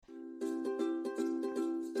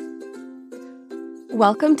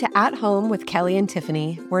Welcome to At Home with Kelly and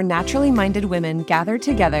Tiffany, where naturally minded women gather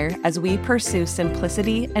together as we pursue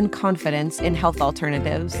simplicity and confidence in health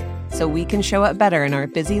alternatives so we can show up better in our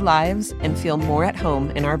busy lives and feel more at home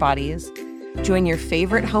in our bodies. Join your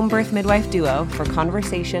favorite home birth midwife duo for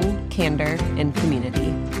conversation, candor, and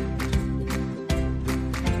community.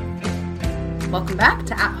 Welcome back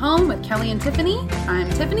to At Home with Kelly and Tiffany. I'm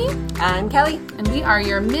Tiffany. I'm Kelly. And we are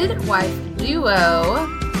your midwife duo,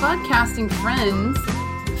 podcasting friends.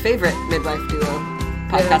 Favorite midwife duo,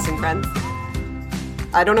 podcasting friends.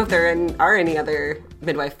 I don't know if there are any other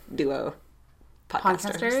midwife duo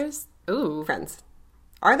podcasters. Ooh. Friends.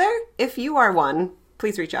 Are there? If you are one,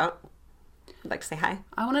 please reach out. I'd like to say hi.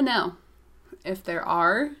 I want to know if there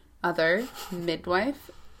are other midwife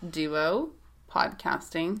duo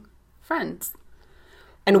podcasting friends.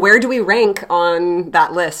 And where do we rank on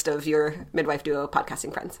that list of your midwife duo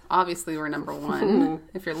podcasting friends? Obviously, we're number one.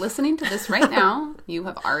 If you're listening to this right now, you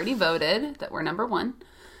have already voted that we're number one.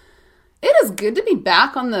 It is good to be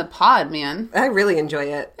back on the pod, man. I really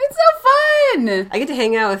enjoy it. It's so fun. I get to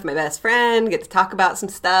hang out with my best friend, get to talk about some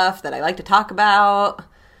stuff that I like to talk about,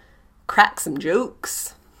 crack some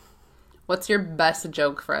jokes. What's your best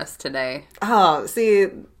joke for us today? Oh, see,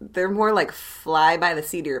 they're more like fly by the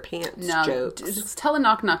seat of your pants jokes. Just tell a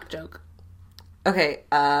knock-knock joke. Okay,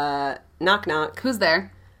 knock knock. Who's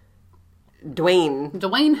there? Dwayne.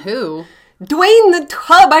 Dwayne who? Dwayne the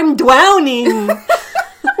tub, I'm drowning.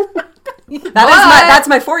 That's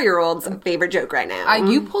my 4-year-old's favorite joke right now.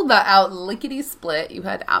 You pulled that out lickety-split. You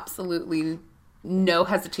had absolutely no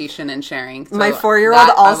hesitation in sharing. So my 4-year-old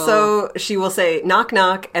also, she will say knock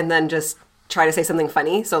knock and then just try to say something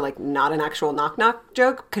funny. So like not an actual knock knock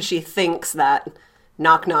joke because she thinks that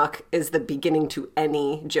knock knock is the beginning to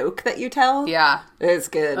any joke that you tell. Yeah. It's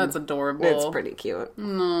good. That's adorable. It's pretty cute.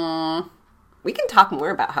 Aww. We can talk more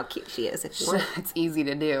about how cute she is if you want. It's easy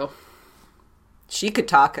to do. She could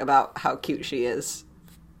talk about how cute she is.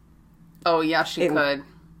 Oh yeah, she could.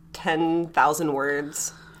 10,000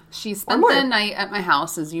 words. She spent the night at my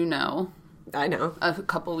house, as you know. I know. A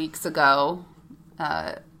couple weeks ago.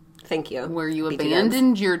 Thank you. Where you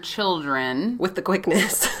abandoned your children. With the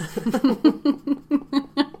quickness.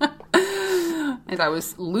 And I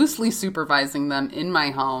was loosely supervising them in my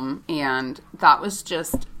home. And that was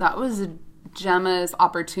Gemma's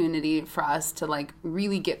opportunity for us to like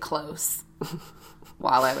really get close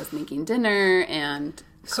while I was making dinner and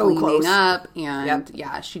cleaning up. And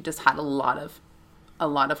yeah, she just had a lot of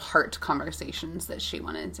heart conversations that she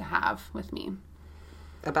wanted to have with me.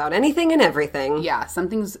 About anything and everything. Yeah, some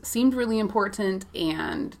things seemed really important,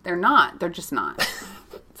 and they're not. They're just not.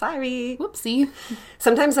 Sorry. Whoopsie.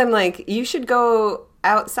 Sometimes I'm like, you should go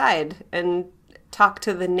outside and talk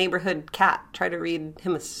to the neighborhood cat. Try to read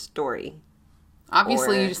him a story.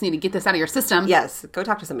 Obviously, you just need to get this out of your system. Yes, go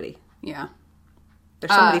talk to somebody. Yeah.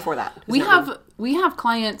 There's somebody for that. We have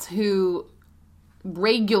clients who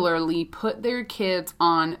regularly put their kids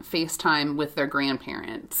on FaceTime with their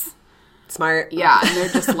grandparents. Smart. Yeah, and they're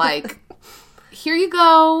just like, here you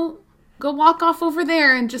go. Go walk off over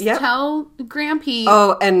there and just tell Grampy.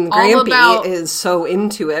 Oh, and Grampy is so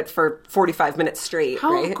into it for 45 minutes straight,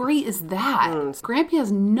 How great is that? Grampy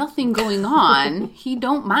has nothing going on. He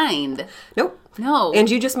don't mind. Nope. No. And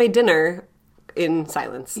you just made dinner in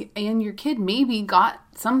silence. And your kid maybe got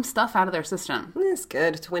some stuff out of their system. It's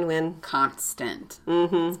good. It's win-win. Constant.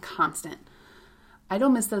 Mm-hmm. It's constant. I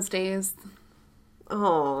don't miss those days.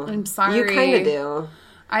 Oh. I'm sorry. You kind of do.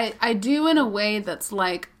 I do in a way that's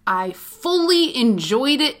like, I fully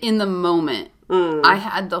enjoyed it in the moment. I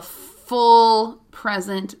had the full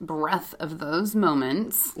present breath of those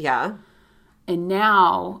moments. Yeah. And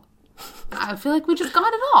now I feel like we just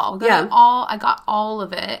got it all. I got all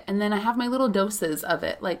of it. And then I have my little doses of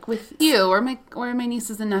it, like with you or my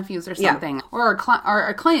nieces and nephews or something. Yeah. Or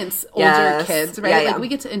our clients' older kids, right? Like we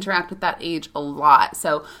get to interact with that age a lot.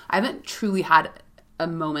 So I haven't truly had a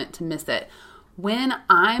moment to miss it. When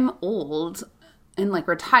I'm old and like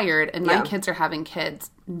retired and my kids are having kids,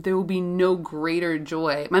 there will be no greater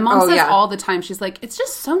joy. My mom says all the time, she's like, it's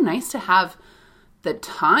just so nice to have the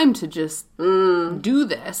time to just do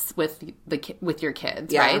this with your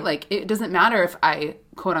kids, right? Like it doesn't matter if I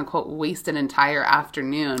quote unquote waste an entire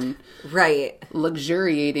afternoon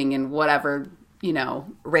luxuriating in whatever,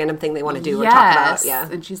 random thing they want to do or talk about. Yeah.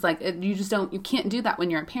 And she's like, you can't do that when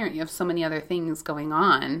you're a parent. You have so many other things going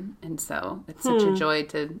on. And so it's such a joy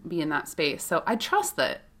to be in that space. So I trust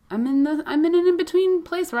that I'm in an in-between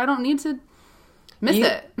place where I don't need to miss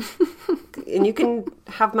it. And you can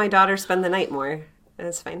have my daughter spend the night more.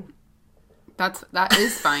 That's fine. That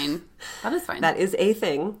is fine. That is fine. That is a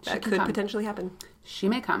thing that could potentially happen. She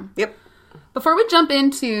may come. Yep. Before we jump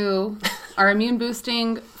into our immune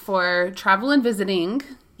boosting for travel and visiting.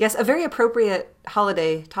 Yes, a very appropriate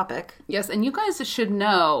holiday topic. Yes, and you guys should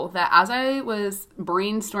know that as I was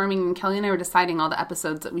brainstorming and Kelly and I were deciding all the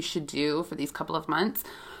episodes that we should do for these couple of months,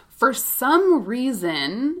 for some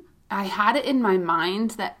reason, I had it in my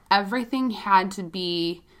mind that everything had to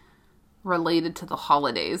be related to the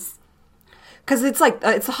holidays. Because it's like,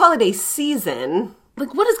 it's a holiday season.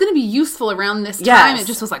 Like, what is going to be useful around this time? It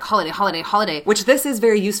just was like holiday. Which this is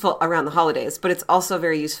very useful around the holidays, but it's also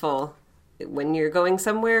very useful when you're going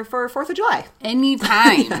somewhere for 4th of July.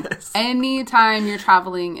 Anytime. Yes. Anytime you're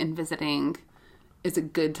traveling and visiting is a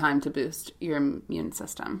good time to boost your immune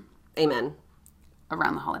system. Amen.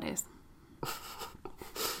 Around the holidays.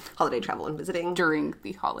 Holiday travel and visiting. During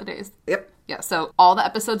the holidays. Yep. Yeah, so all the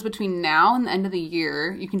episodes between now and the end of the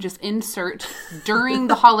year, you can just insert during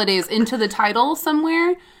the holidays into the title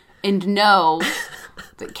somewhere and know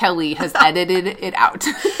that Kelly has edited it out.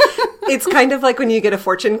 It's kind of like when you get a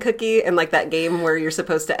fortune cookie and like that game where you're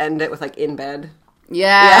supposed to end it with like in bed.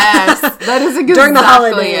 Yes. That is exactly during the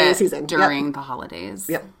holiday season. During the holidays.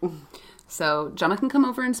 Yep. So Gemma can come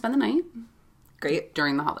over and spend the night. Great.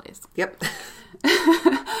 During the holidays. Yep.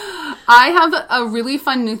 I have a really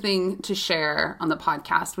fun new thing to share on the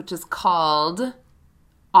podcast, which is called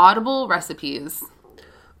Audible Recipes.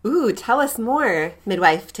 Ooh, tell us more,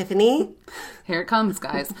 midwife Tiffany. Here it comes,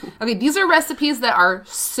 guys. Okay, these are recipes that are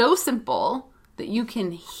so simple that you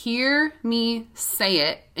can hear me say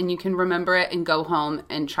it and you can remember it and go home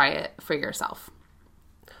and try it for yourself.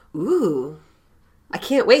 Ooh, I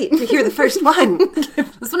can't wait to hear the first one.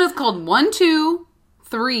 This one is called 1, 2,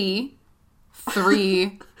 3,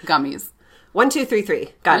 3 gummies. 1, 2, 3, 3.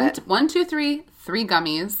 Got it. 1, 2, 3, 3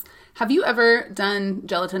 gummies. Have you ever done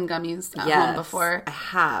gelatin gummies at home before? I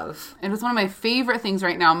have. It is one of my favorite things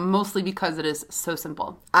right now, mostly because it is so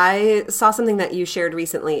simple. I saw something that you shared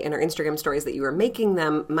recently in our Instagram stories that you were making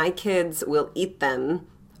them. My kids will eat them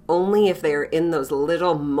only if they're in those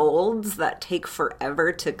little molds that take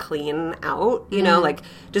forever to clean out. You know, like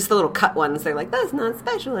just the little cut ones. They're like, that's not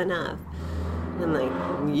special enough. And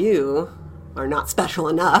like, you are not special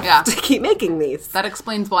enough to keep making these. That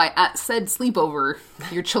explains why at said sleepover,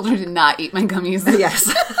 your children did not eat my gummies.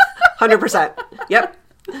 Yes, 100%. Yep.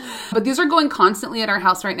 But these are going constantly at our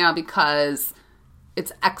house right now because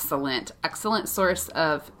it's excellent source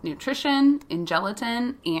of nutrition in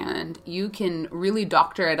gelatin, and you can really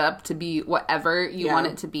doctor it up to be whatever you want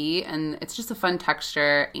it to be, and it's just a fun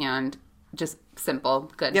texture and just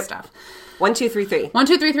simple, good stuff. 1, 2, 3, 3. 1,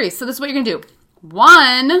 2, 3, 3. So this is what you're going to do.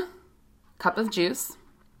 1 cup of juice,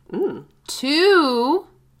 2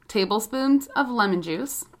 tablespoons of lemon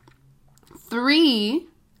juice, 3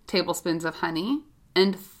 tablespoons of honey,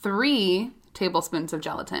 and 3 tablespoons of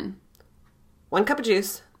gelatin. 1 cup of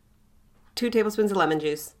juice, 2 tablespoons of lemon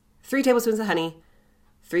juice, 3 tablespoons of honey,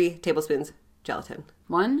 3 tablespoons gelatin.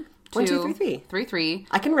 1, 2, 3, 3. 3.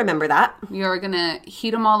 I can remember that. You're going to heat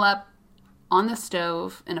them all up on the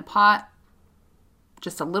stove in a pot.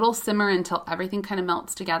 Just a little simmer until everything kind of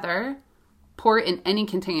melts together. Pour it in any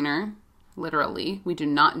container, literally. We do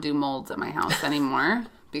not do molds at my house anymore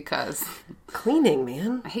because... Cleaning,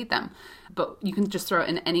 man. I hate them. But you can just throw it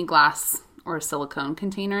in any glass or a silicone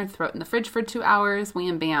container, throw it in the fridge for 2 hours,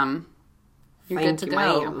 wham, bam. You're good to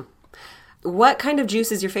go. What kind of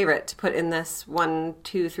juice is your favorite to put in this 1,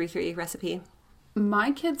 2, 3, 3 recipe?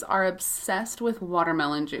 My kids are obsessed with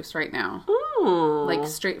watermelon juice right now. Like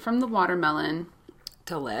straight from the watermelon.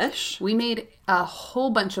 Delish. We made a whole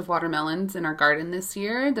bunch of watermelons in our garden this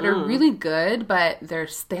year that are really good, but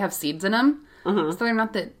they have seeds in them. So they're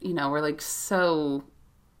not that, we're like so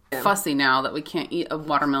fussy now that we can't eat a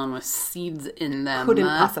watermelon with seeds in them. Couldn't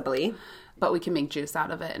possibly. But we can make juice out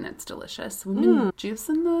of it, and it's delicious. We made juice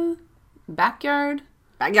in the backyard.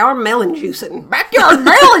 Backyard melon juicing. Backyard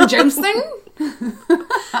melon juicing.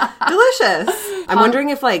 Delicious. I'm wondering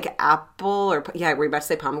if like apple or were you about to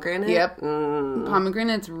say pomegranate? Yep.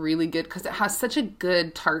 Pomegranate's really good because it has such a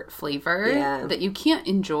good tart flavor that you can't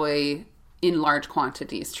enjoy in large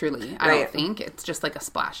quantities, truly. I don't think. It's just like a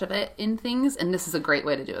splash of it in things, and this is a great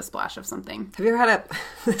way to do a splash of something. Have you ever had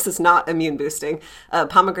this is not immune boosting,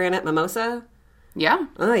 pomegranate mimosa? Yeah.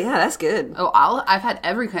 Oh, yeah, that's good. Oh, I've had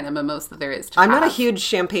every kind of mimosa there is to I'm not a huge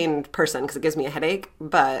champagne person because it gives me a headache,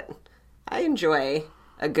 but I enjoy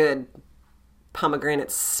a good pomegranate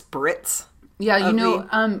spritz. Yeah,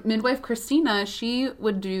 midwife Christina, she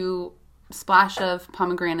would do splash of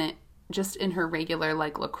pomegranate just in her regular,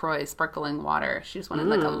 like, LaCroix sparkling water. She just wanted,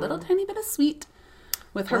 like, a little tiny bit of sweet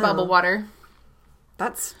with her bubble water.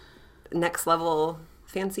 That's next level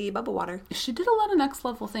fancy bubble water. She did a lot of next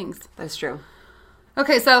level things. That's true.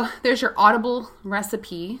 Okay, so there's your Audible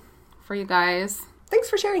recipe for you guys. Thanks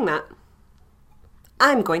for sharing that.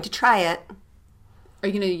 I'm going to try it. Are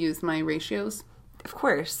you going to use my ratios? Of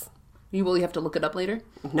course. Will you have to look it up later?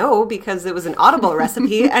 No, because it was an Audible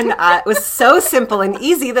recipe, and it was so simple and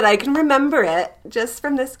easy that I can remember it just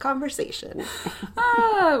from this conversation.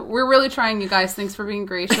 We're really trying, you guys. Thanks for being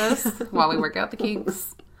gracious while we work out the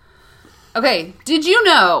kinks. Okay, did you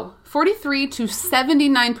know 43 to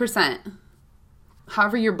 79%,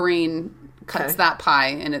 however your brain cuts that pie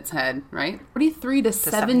in its head, right? 43 to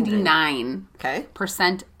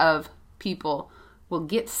 79% of people will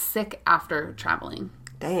get sick after traveling.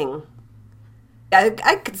 Dang.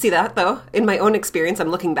 I could see that, though. In my own experience, I'm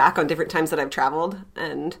looking back on different times that I've traveled,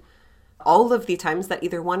 and all of the times that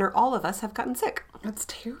either one or all of us have gotten sick. That's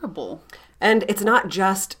terrible. And it's not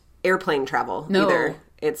just airplane travel either.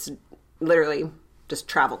 It's literally just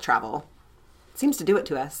travel. It seems to do it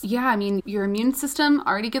to us. Yeah, I mean, your immune system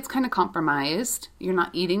already gets kind of compromised. You're not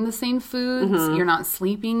eating the same foods. Mm-hmm. You're not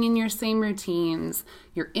sleeping in your same routines.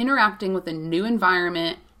 You're interacting with a new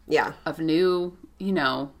environment of new,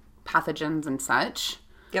 pathogens and such.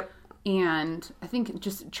 Yep. And I think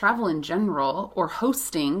just travel in general, or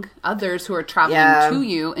hosting others who are traveling to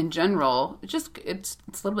you in general, it's a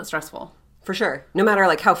little bit stressful. For sure. No matter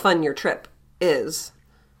how fun your trip is,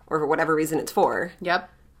 or for whatever reason it's for. Yep.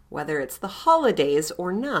 Whether it's the holidays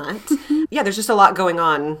or not. Yeah, there's just a lot going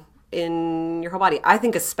on in your whole body. I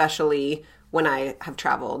think especially when I have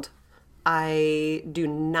traveled, I do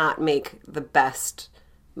not make the best,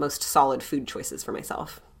 most solid food choices for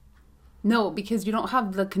myself. No, because you don't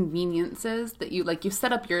have the conveniences that you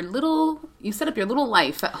set up your little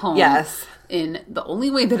life at home. Yes. In the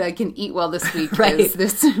only way that I can eat well this week is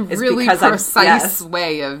this really precise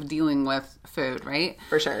way of dealing with food, right?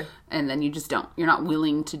 For sure. And then you're not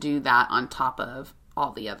willing to do that on top of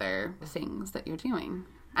all the other things that you're doing.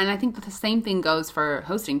 And I think that the same thing goes for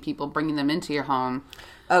hosting people, bringing them into your home.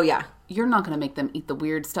 Oh, yeah. You're not going to make them eat the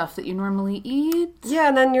weird stuff that you normally eat. Yeah,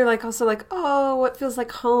 and then you're oh, what feels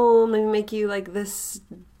like home? Let me make you this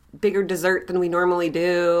bigger dessert than we normally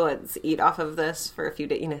do. Let's eat off of this for a few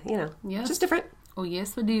days, Yes. Just different. Oh,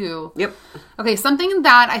 yes, we do. Yep. Okay, something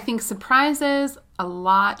that I think surprises a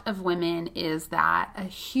lot of women is that a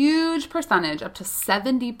huge percentage, up to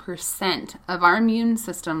 70% of our immune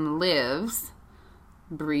system lives,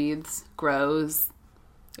 breathes, grows,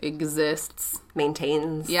 exists,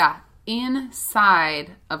 maintains. Yeah,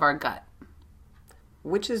 inside of our gut.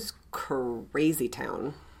 Which is crazy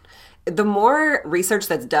town. The more research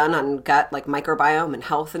that's done on gut, microbiome and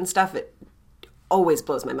health and stuff, it always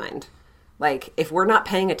blows my mind. If we're not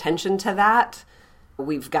paying attention to that,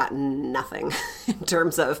 we've got nothing in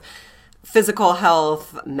terms of physical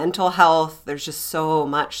health, mental health. There's just so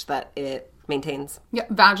much that it maintains. Yeah,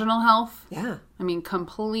 vaginal health. Yeah. I mean,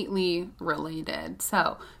 completely related.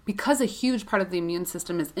 So, because a huge part of the immune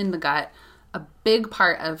system is in the gut, a big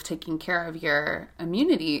part of taking care of your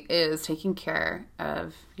immunity is taking care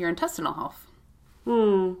of your intestinal health.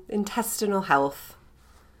 Intestinal health.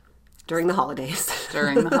 During the holidays.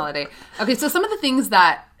 During the holiday. Okay, so some of the things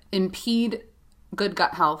that impede good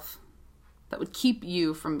gut health that would keep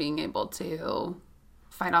you from being able to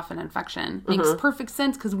fight off an infection makes perfect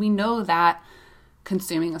sense, because we know that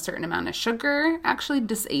consuming a certain amount of sugar actually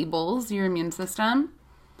disables your immune system.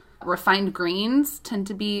 Refined grains tend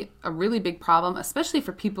to be a really big problem, especially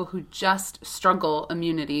for people who just struggle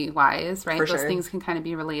immunity-wise, right? For Those sure. things can kind of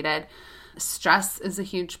be related. Stress is a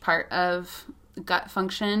huge part of gut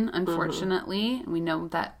function, unfortunately. We know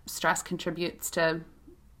that stress contributes to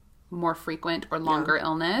more frequent or longer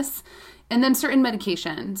illness. And then certain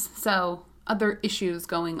medications. So other issues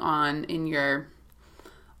going on in your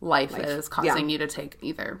life is causing you to take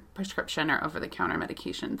either prescription or over-the-counter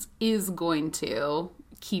medications is going to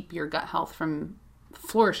keep your gut health from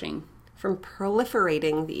flourishing. From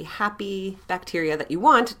proliferating the happy bacteria that you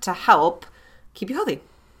want to help keep you healthy.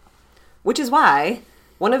 Which is why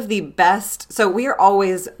one of the best... So we are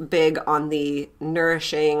always big on the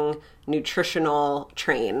nourishing, nutritional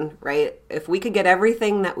train, right? If we could get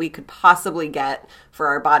everything that we could possibly get for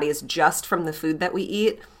our bodies just from the food that we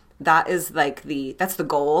eat, that is that's the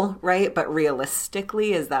goal, right? But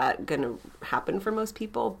realistically, is that going to happen for most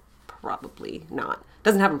people? Probably not.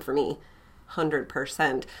 Doesn't happen for me.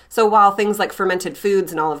 100%. So while things like fermented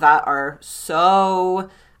foods and all of that are so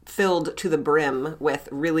filled to the brim with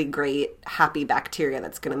really great, happy bacteria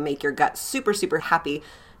that's going to make your gut super, super happy,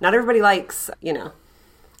 not everybody likes,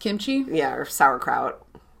 kimchi? Yeah, or sauerkraut,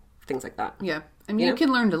 things like that. Yeah. I mean, you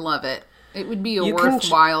can learn to love it. It would be a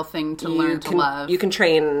worthwhile thing to learn to love. You can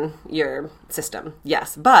train your system,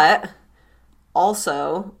 yes. But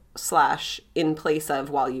also, / in place of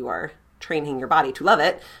while you are training your body to love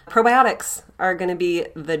it, probiotics are going to be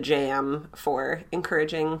the jam for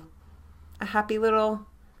encouraging a happy little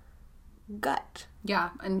gut. Yeah,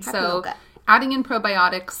 and so adding in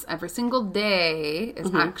probiotics every single day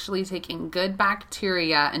is actually taking good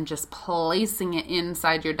bacteria and just placing it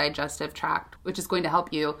inside your digestive tract, which is going to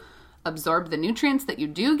help you absorb the nutrients that you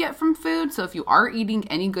do get from food. So if you are eating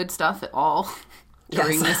any good stuff at all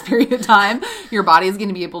during this period of time, your body is going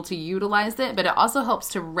to be able to utilize it. But it also helps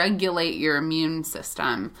to regulate your immune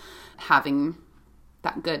system, having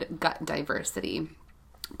that good gut diversity.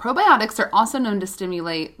 Probiotics are also known to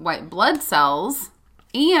stimulate white blood cells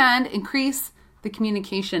and increase the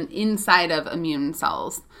communication inside of immune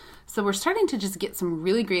cells. So we're starting to just get some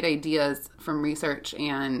really great ideas from research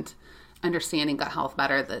and understanding gut health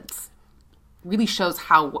better that really shows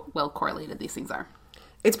how well correlated these things are.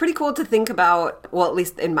 It's pretty cool to think about, well, at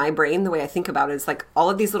least in my brain, the way I think about it is like all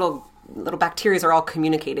of these little bacteria are all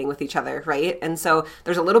communicating with each other, right? And so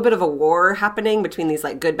there's a little bit of a war happening between these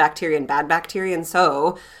like good bacteria and bad bacteria. And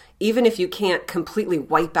so even if you can't completely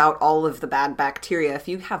wipe out all of the bad bacteria, if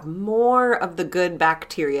you have more of the good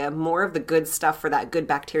bacteria, more of the good stuff for that good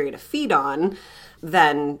bacteria to feed on,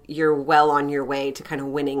 then you're well on your way to kind of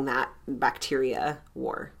winning that bacteria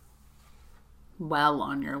war. Well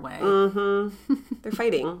on your way. Mm-hmm. They're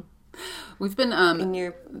fighting. We've been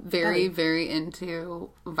very into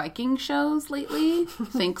Viking shows lately,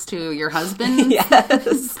 thanks to your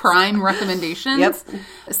husband's prime recommendations. Yep.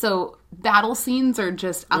 So battle scenes are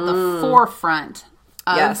just at the forefront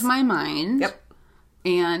of my mind. Yep.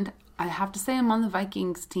 And I have to say I'm on the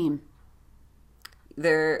Vikings team.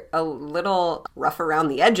 They're a little rough around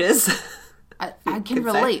the edges. I can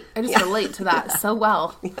relate. I just relate to that so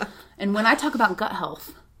well. Yeah. And when I talk about gut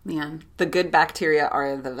health, man. The good bacteria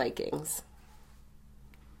are the Vikings.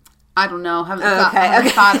 I don't know. Haven't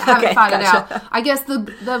thought it out. I guess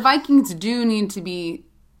the Vikings do need to be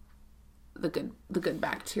the good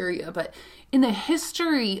bacteria, but in the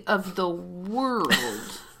history of the world,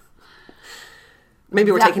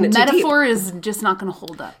 maybe we're taking it too deep. That metaphor is just not going to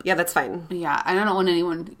hold up. Yeah, that's fine. Yeah, I don't want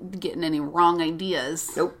anyone getting any wrong ideas.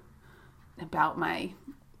 Nope. About my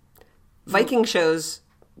Viking shows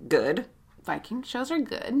good. Viking shows are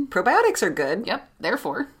good. Probiotics are good. Yep.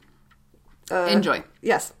 Therefore, enjoy.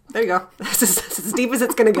 Yes. There you go. This is as deep as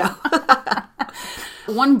it's going to go.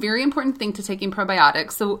 One very important thing to taking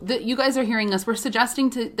probiotics. So you guys are hearing us. We're suggesting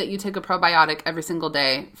that you take a probiotic every single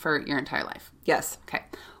day for your entire life. Yes. Okay.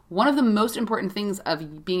 One of the most important things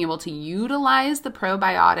of being able to utilize the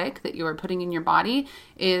probiotic that you are putting in your body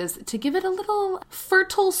is to give it a little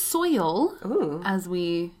fertile soil, as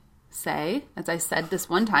we say, as I said this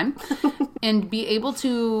one time, and be able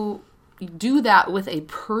to do that with a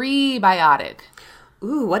prebiotic.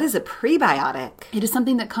 Ooh, what is a prebiotic? It is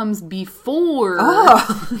something that comes before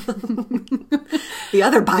the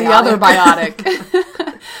other biotic. The other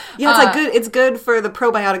biotic. Yeah, it's good for the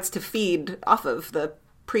probiotics to feed off of the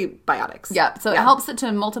prebiotics. Yeah, so it helps it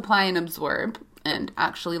to multiply and absorb and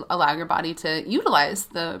actually allow your body to utilize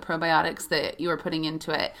the probiotics that you are putting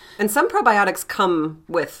into it. And some probiotics come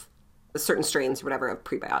with certain strains or whatever of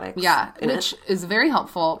prebiotics. Yeah, which is very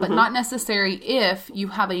helpful, but not necessary if you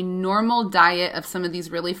have a normal diet of some of these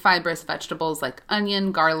really fibrous vegetables like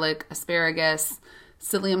onion, garlic, asparagus,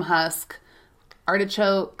 psyllium husk,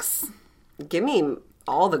 artichokes. Give me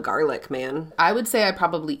all the garlic, man. I would say I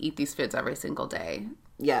probably eat these foods every single day.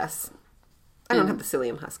 Yes. I don't have the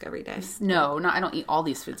psyllium husk every day. No, I don't eat all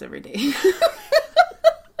these foods every day.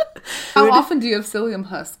 How often do you have psyllium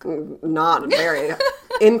husk? Not very.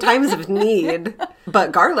 In times of need.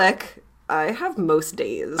 But garlic, I have most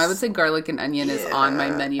days. I would say garlic and onion is on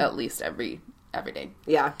my menu at least every day.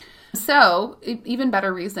 Yeah. So, even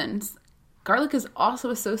better reasons. Garlic is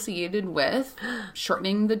also associated with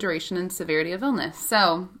shortening the duration and severity of illness.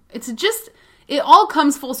 So, it all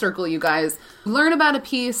comes full circle, you guys. Learn about a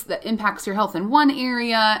piece that impacts your health in one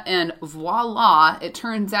area, and voila, it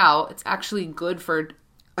turns out it's actually good for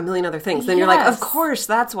a million other things. Then you're like, of course,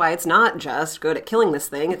 that's why it's not just good at killing this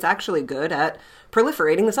thing. It's actually good at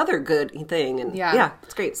proliferating this other good thing. And yeah,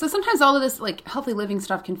 it's great. So sometimes all of this like healthy living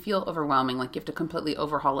stuff can feel overwhelming, like you have to completely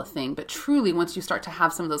overhaul a thing. But truly, once you start to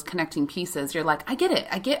have some of those connecting pieces, you're like, I get it.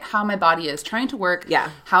 I get how my body is trying to work,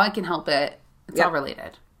 how I can help it. It's all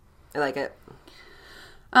related. I like it.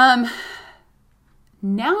 Now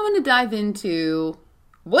I'm going to dive into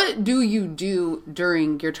what do you do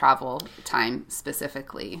during your travel time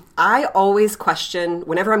specifically? I always question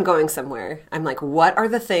whenever I'm going somewhere. I'm like, what are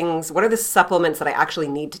the supplements that I actually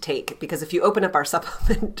need to take? Because if you open up our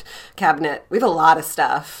supplement cabinet, we have a lot of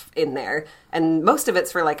stuff in there. And most of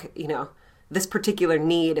it's for like, this particular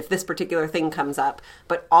need if this particular thing comes up.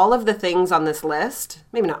 But all of the things on this list,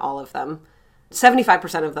 maybe not all of them,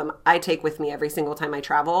 75% of them I take with me every single time I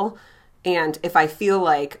travel. And if I feel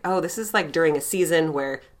like, oh, this is like during a season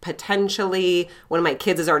where potentially one of my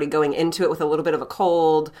kids is already going into it with a little bit of a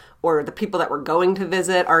cold, or the people that we're going to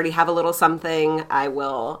visit already have a little something, I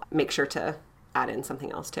will make sure to add in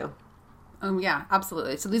something else too. Oh, yeah,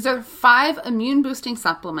 absolutely. So these are 5 immune boosting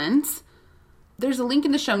supplements. There's a link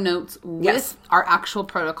in the show notes with our actual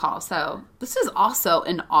protocol. So this is also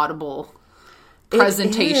an audible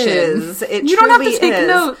presentation. You don't have to take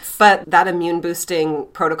notes. But that immune boosting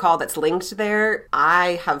protocol that's linked there,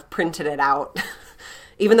 I have printed it out.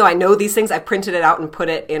 Even though I know these things, I printed it out and put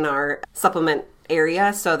it in our supplement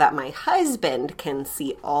area so that my husband can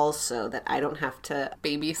see also, that I don't have to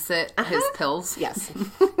babysit his pills. Yes.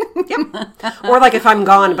 Yep. Or like if I'm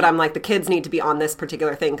gone, but I'm like, the kids need to be on this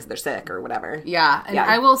particular thing because they're sick or whatever. Yeah. And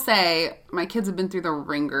I will say, my kids have been through the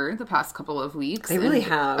ringer the past couple of weeks. They really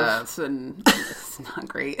have. It's not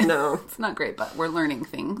great. No. It's not great, but we're learning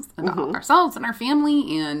things about ourselves and our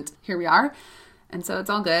family, and here we are. And so it's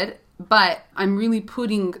all good. But I'm really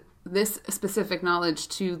putting this specific knowledge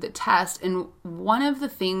to the test. And one of the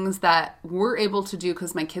things that we're able to do,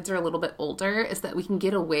 because my kids are a little bit older, is that we can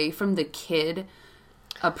get away from the kid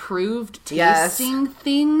approved tasting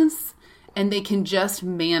things, and they can just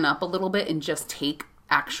man up a little bit and just take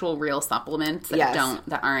actual real supplements that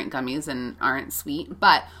aren't gummies and aren't sweet.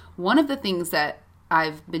 But one of the things that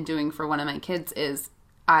I've been doing for one of my kids is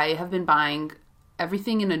I have been buying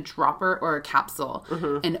everything in a dropper or a capsule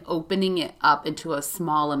and opening it up into a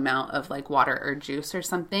small amount of like water or juice or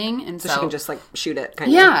something. And so she can just like shoot it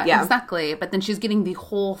kind of. Yeah, exactly. But then she's getting the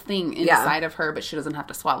whole thing inside of her, but she doesn't have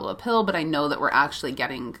to swallow a pill. But I know that we're actually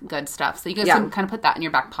getting good stuff. So you guys can kind of put that in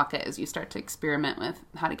your back pocket as you start to experiment with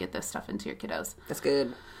how to get this stuff into your kiddos. That's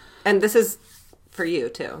good. And this is for you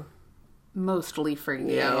too. Mostly for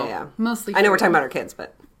you. Yeah. Mostly for I know you. We're talking about our kids,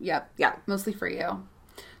 but. Yep. Yeah. Mostly for you.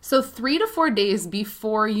 So 3 to 4 days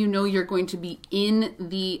before you know you're going to be in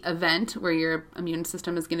the event where your immune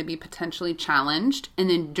system is going to be potentially challenged, and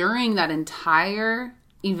then during that entire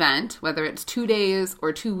event, whether it's 2 days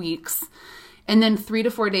or 2 weeks, and then 3 to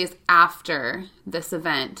 4 days after this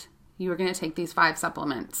event, you are going to take these 5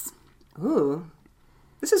 supplements. Ooh,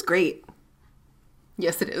 this is great.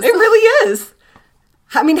 Yes, it is. It really is.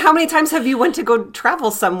 I mean, how many times have you went to go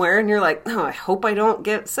travel somewhere and you're like, oh, I hope I don't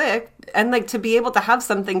get sick? And like to be able to have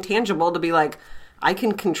something tangible to be like, I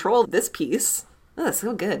can control this piece. Oh, that's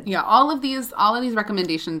so good. Yeah, all of these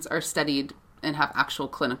recommendations are studied and have actual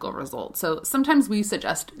clinical results. So sometimes we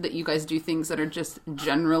suggest that you guys do things that are just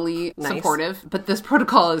generally supportive, but this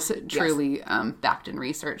protocol is truly backed in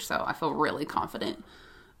research. So I feel really confident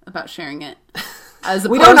about sharing it. As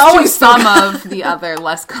opposed to some of the other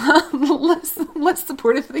less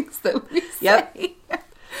supportive things that we say.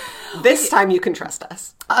 This time you can trust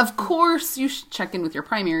us. Of course, you should check in with your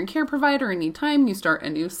primary care provider anytime you start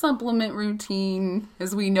a new supplement routine,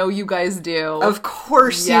 as we know you guys do. Of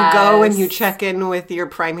course you go and you check in with your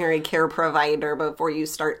primary care provider before you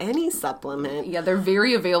start any supplement. Yeah, they're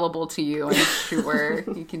very available to you, I'm sure.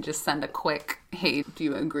 You can just send a quick, hey, do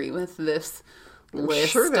you agree with this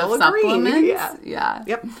list of supplements? Yeah.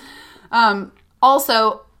 Yep.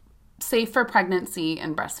 Also, safe for pregnancy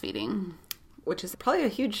and breastfeeding. Which is probably a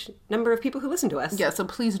huge number of people who listen to us. Yeah, so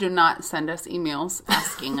please do not send us emails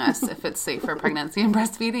asking us if it's safe for pregnancy and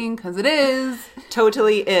breastfeeding, because it is.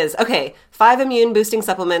 Totally is. Okay, 5 immune boosting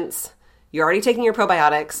supplements. You're already taking your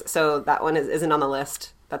probiotics, so that one isn't on the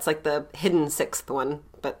list. That's like the hidden 6th one,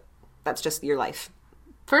 but that's just your life.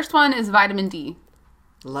 First one is vitamin D.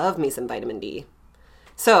 Love me some vitamin D.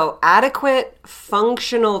 So adequate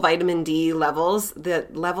functional vitamin D levels, the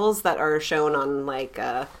levels that are shown on like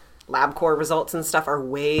LabCorp results and stuff are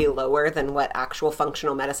way lower than what actual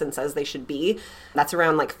functional medicine says they should be. That's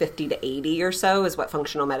around like 50 to 80 or so is what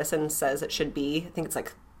functional medicine says it should be. I think it's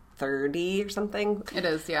like 30 or something. It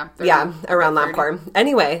is, yeah. 30, yeah, around LabCorp.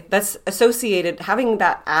 Anyway, that's associated, having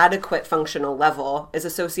that adequate functional level is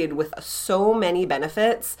associated with so many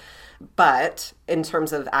benefits. But in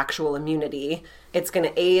terms of actual immunity, it's going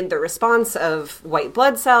to aid the response of white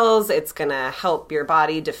blood cells. It's going to help your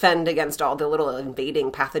body defend against all the little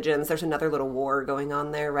invading pathogens. There's another little war going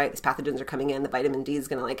on there, right? These pathogens are coming in. The vitamin D is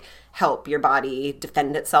going to like help your body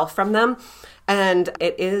defend itself from them. And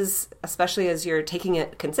it is, especially as you're taking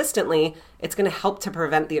it consistently, it's going to help to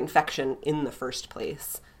prevent the infection in the first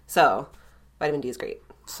place. So vitamin D is great.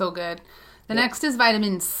 So good. The next is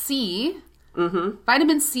vitamin C. Mm-hmm.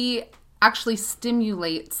 Vitamin C actually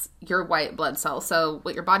stimulates your white blood cells. So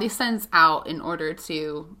what your body sends out in order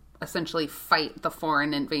to essentially fight the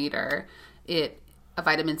foreign invader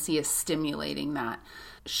vitamin C is stimulating that,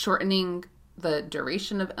 shortening the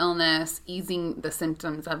duration of illness, easing the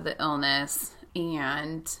symptoms of the illness,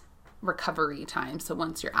 and recovery time. So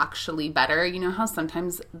once you're actually better, you know how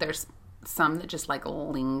sometimes there's some that just like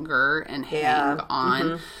linger and hang on.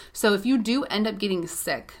 Mm-hmm. So if you do end up getting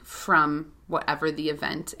sick from whatever the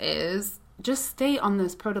event is, just stay on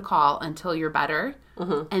this protocol until you're better.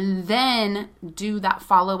 Mm-hmm. And then do that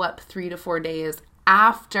follow-up 3 to 4 days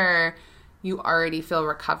after you already feel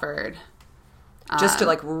recovered. Just to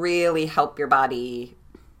like really help your body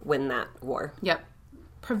win that war. Yep.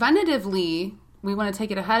 Preventatively, we want to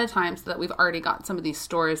take it ahead of time so that we've already got some of these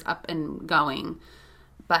stores up and going.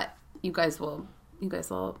 But you guys will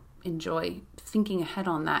enjoy thinking ahead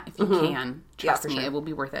on that if you can. Trust me, it will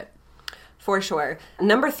be worth it. For sure.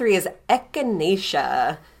 Number 3 is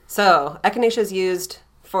echinacea. So echinacea is used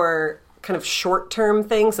for kind of short-term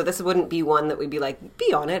things. So this wouldn't be one that we'd be like,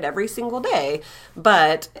 be on it every single day.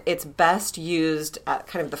 But it's best used at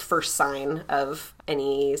kind of the first sign of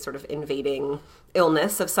any sort of invading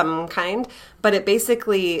illness of some kind. But it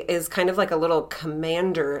basically is kind of like a little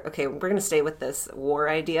commander. Okay, we're going to stay with this war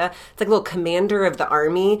idea. It's like a little commander of the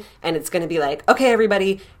army. And it's going to be like, okay,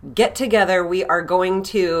 everybody, get together. We are going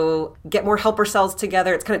to get more helper cells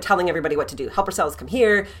together. It's kind of telling everybody what to do. Helper cells come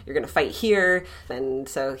here. You're going to fight here. And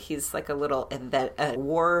so he's like a little event,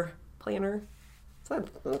 war planner. So I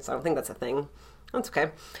don't think that's a thing. That's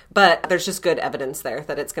okay. But there's just good evidence there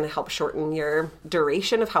that it's going to help shorten your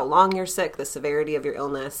duration of how long you're sick, the severity of your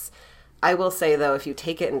illness. I will say, though, if you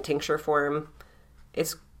take it in tincture form,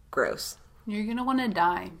 it's gross. You're going to want to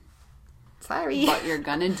die. Sorry. But you're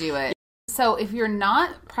going to do it. So if you're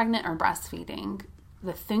not pregnant or breastfeeding,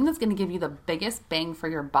 the thing that's going to give you the biggest bang for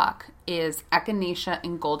your buck is echinacea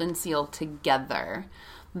and golden seal together.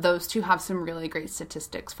 Those two have some really great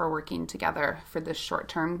statistics for working together for this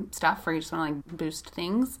short-term stuff where you just want to like boost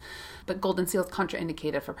things. But golden seal is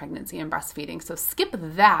contraindicated for pregnancy and breastfeeding. So skip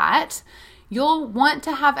that. You'll want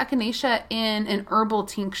to have echinacea in an herbal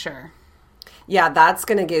tincture. Yeah, that's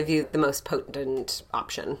going to give you the most potent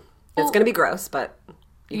option. It's going to be gross, but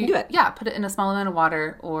you can do it. Yeah, put it in a small amount of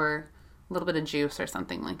water or a little bit of juice or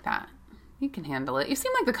something like that. You can handle it. You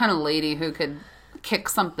seem like the kind of lady who could kick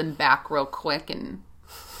something back real quick and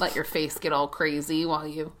let your face get all crazy while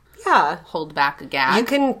you hold back a gag. You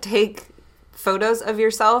can take photos of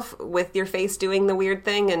yourself with your face doing the weird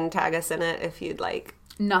thing and tag us in it if you'd like.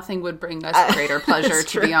 Nothing would bring us greater pleasure,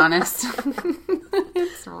 to be honest.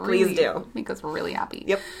 Please do. Make us really happy.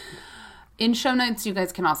 Yep. In show notes, you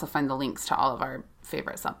guys can also find the links to all of our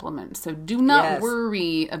favorite supplements. So do not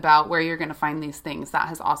worry about where you're going to find these things. That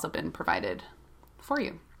has also been provided for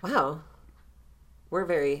you. Wow. We're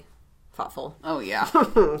very thoughtful. Oh, yeah.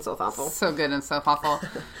 So thoughtful. So good and so thoughtful.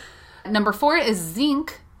 Number 4 is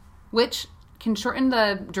zinc, which can shorten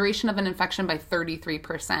the duration of an infection by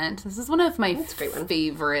 33%. This is one of my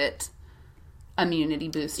favorite immunity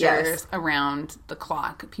boosters around the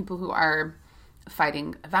clock. People who are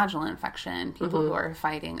fighting a vaginal infection, people who are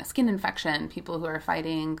fighting a skin infection, people who are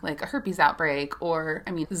fighting like a herpes outbreak, or,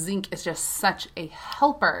 I mean, zinc is just such a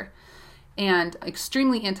helper and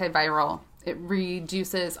extremely antiviral. It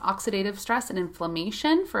reduces oxidative stress and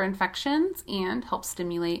inflammation for infections and helps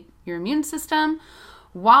stimulate your immune system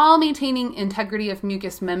while maintaining integrity of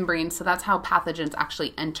mucous membranes. So that's how pathogens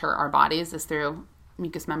actually enter our bodies, is through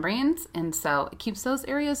mucous membranes. And so it keeps those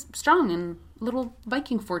areas strong and little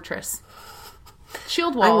Viking fortress.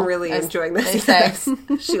 Shield wall. I'm really enjoying this. Yes.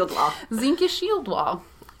 Shield wall. Zinc is shield wall.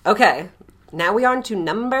 Okay. Now we are on to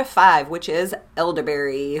number 5, which is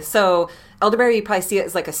elderberry. So elderberry, you probably see it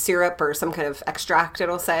as like a syrup or some kind of extract,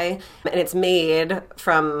 it'll say. And it's made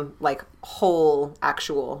from like whole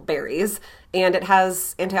actual berries. And it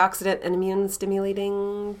has antioxidant and immune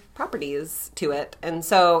stimulating properties to it. And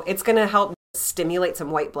so it's going to help stimulate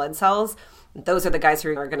some white blood cells. Those are the guys who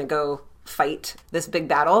are going to go fight this big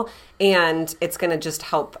battle. And it's going to just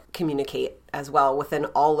help communicate as well within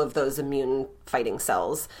all of those immune fighting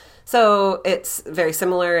cells. So it's very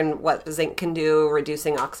similar in what zinc can do,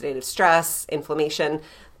 reducing oxidative stress, inflammation.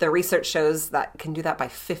 The research shows that can do that by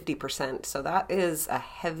 50%. So that is a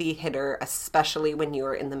heavy hitter, especially when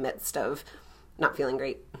you're in the midst of not feeling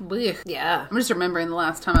great. Blech. Yeah. I'm just remembering the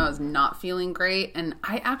last time I was not feeling great. And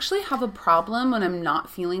I actually have a problem when I'm not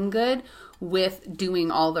feeling good with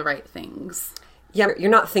doing all the right things. Yeah, you're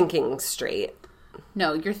not thinking straight.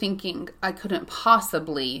 No, you're thinking, I couldn't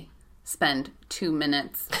possibly spend 2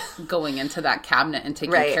 minutes going into that cabinet and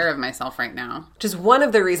taking care of myself right now. Which is one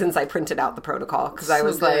of the reasons I printed out the protocol, because I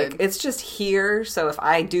was like, it's just here, so if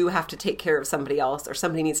I do have to take care of somebody else or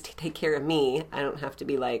somebody needs to take care of me, I don't have to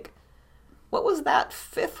be like What was that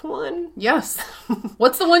fifth one? Yes.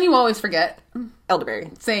 What's the one you always forget?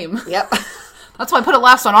 Elderberry. Same. Yep. That's why I put it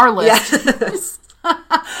last on our list. Yes.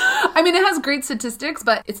 I mean, it has great statistics,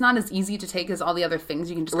 but it's not as easy to take as all the other things.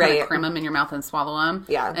 You can just kind of cram them in your mouth and swallow them.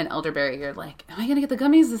 Yeah. And elderberry, you're like, am I going to get the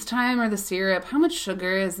gummies this time or the syrup? How much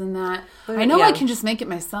sugar is in that? I know I can just make it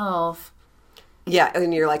myself. Yeah,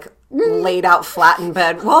 and you're like laid out flat in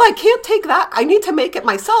bed. Well, I can't take that. I need to make it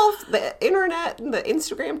myself. The internet and the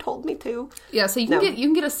Instagram told me to. Yeah, so you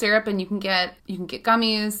can get a syrup, and you can get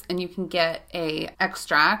gummies, and you can get a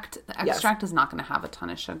extract. The extract is not going to have a ton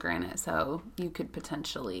of sugar in it, so you could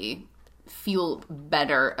potentially feel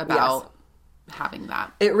better about having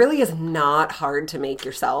that. It really is not hard to make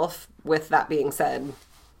yourself. With that being said,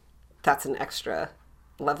 that's an extra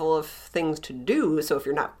level of things to do. So if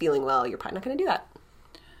you're not feeling well, you're probably not going to do that.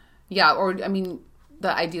 Yeah, or I mean,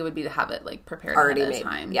 the idea would be to have it like prepared already ahead of made.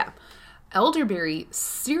 time. Yeah, elderberry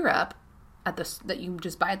syrup that you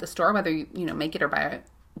just buy at the store, whether you make it or buy it.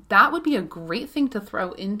 That would be a great thing to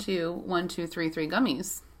throw into 1, 2, 3, 3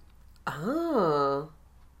 gummies. Oh,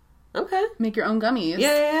 okay. Make your own gummies.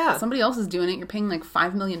 Yeah. Somebody else is doing it. You're paying like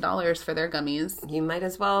 $5 million for their gummies. You might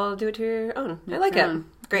as well do it to your own. I like it.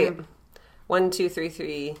 Great. Yeah. 1, 2, 3,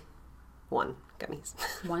 3, 1 gummies.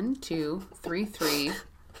 1, 2, 3, 3.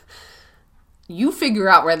 You figure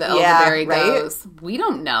out where the elderberry goes. We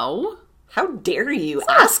don't know. How dare you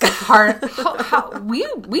ask?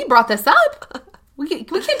 We brought this up. We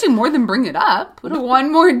can't do more than bring it up.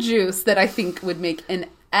 One more juice that I think would make an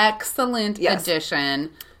excellent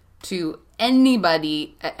addition to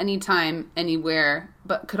anybody at any time, anywhere,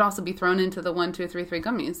 but could also be thrown into the 1, 2, 3, 3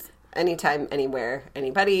 gummies. Anytime, anywhere,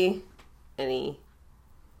 anybody, any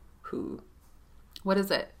who. What is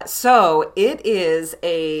it? So it is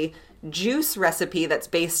a juice recipe that's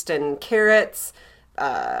based in carrots,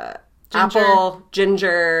 apple,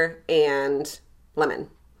 ginger, and lemon.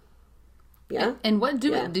 Yeah. And what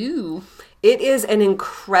do it do? It is an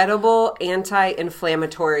incredible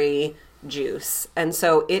anti-inflammatory juice. And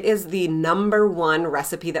so it is the number one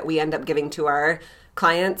recipe that we end up giving to our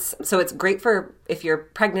clients. So it's great for if you're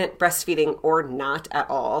pregnant, breastfeeding, or not at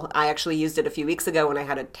all. I actually used it a few weeks ago when I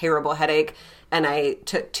had a terrible headache, and I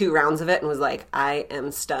took 2 rounds of it and was like, I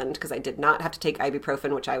am stunned, because I did not have to take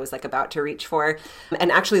ibuprofen, which I was like about to reach for.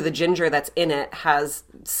 And actually the ginger that's in it has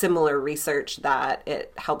similar research that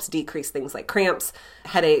it helps decrease things like cramps,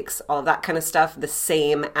 headaches, all of that kind of stuff, the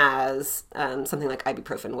same as something like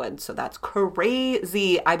ibuprofen would. So that's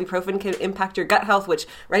crazy. Ibuprofen can impact your gut health, which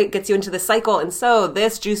gets you into the cycle. And so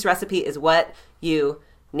this juice recipe is what you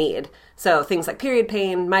need. So things like period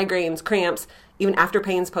pain, migraines, cramps, even after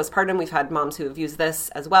pains, postpartum, we've had moms who have used this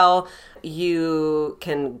as well. You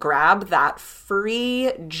can grab that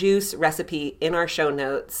free juice recipe in our show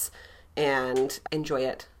notes and enjoy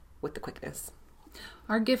it with the quickness.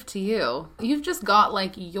 Our gift to you. You've just got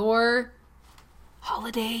like your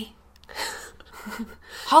holiday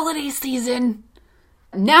season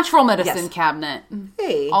natural medicine cabinet.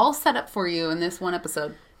 Hey. All set up for you in this one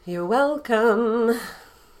episode. You're welcome.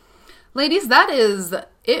 Ladies, that is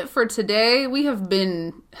it for today. We have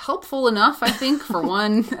been helpful enough, I think, for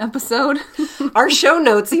one episode. Our show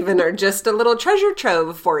notes even are just a little treasure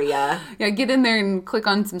trove for you. Yeah, get in there and click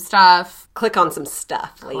on some stuff. Click on some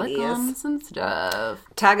stuff, ladies. Click on some stuff.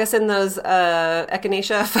 Tag us in those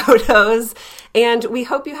echinacea photos. And we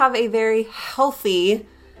hope you have a very healthy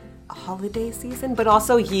holiday season, but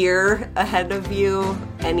also year ahead of you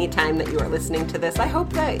anytime that you are listening to this. I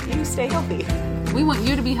hope that you stay healthy. We want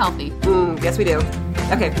you to be healthy. Yes, we do.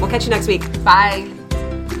 Okay, we'll catch you next week. Bye.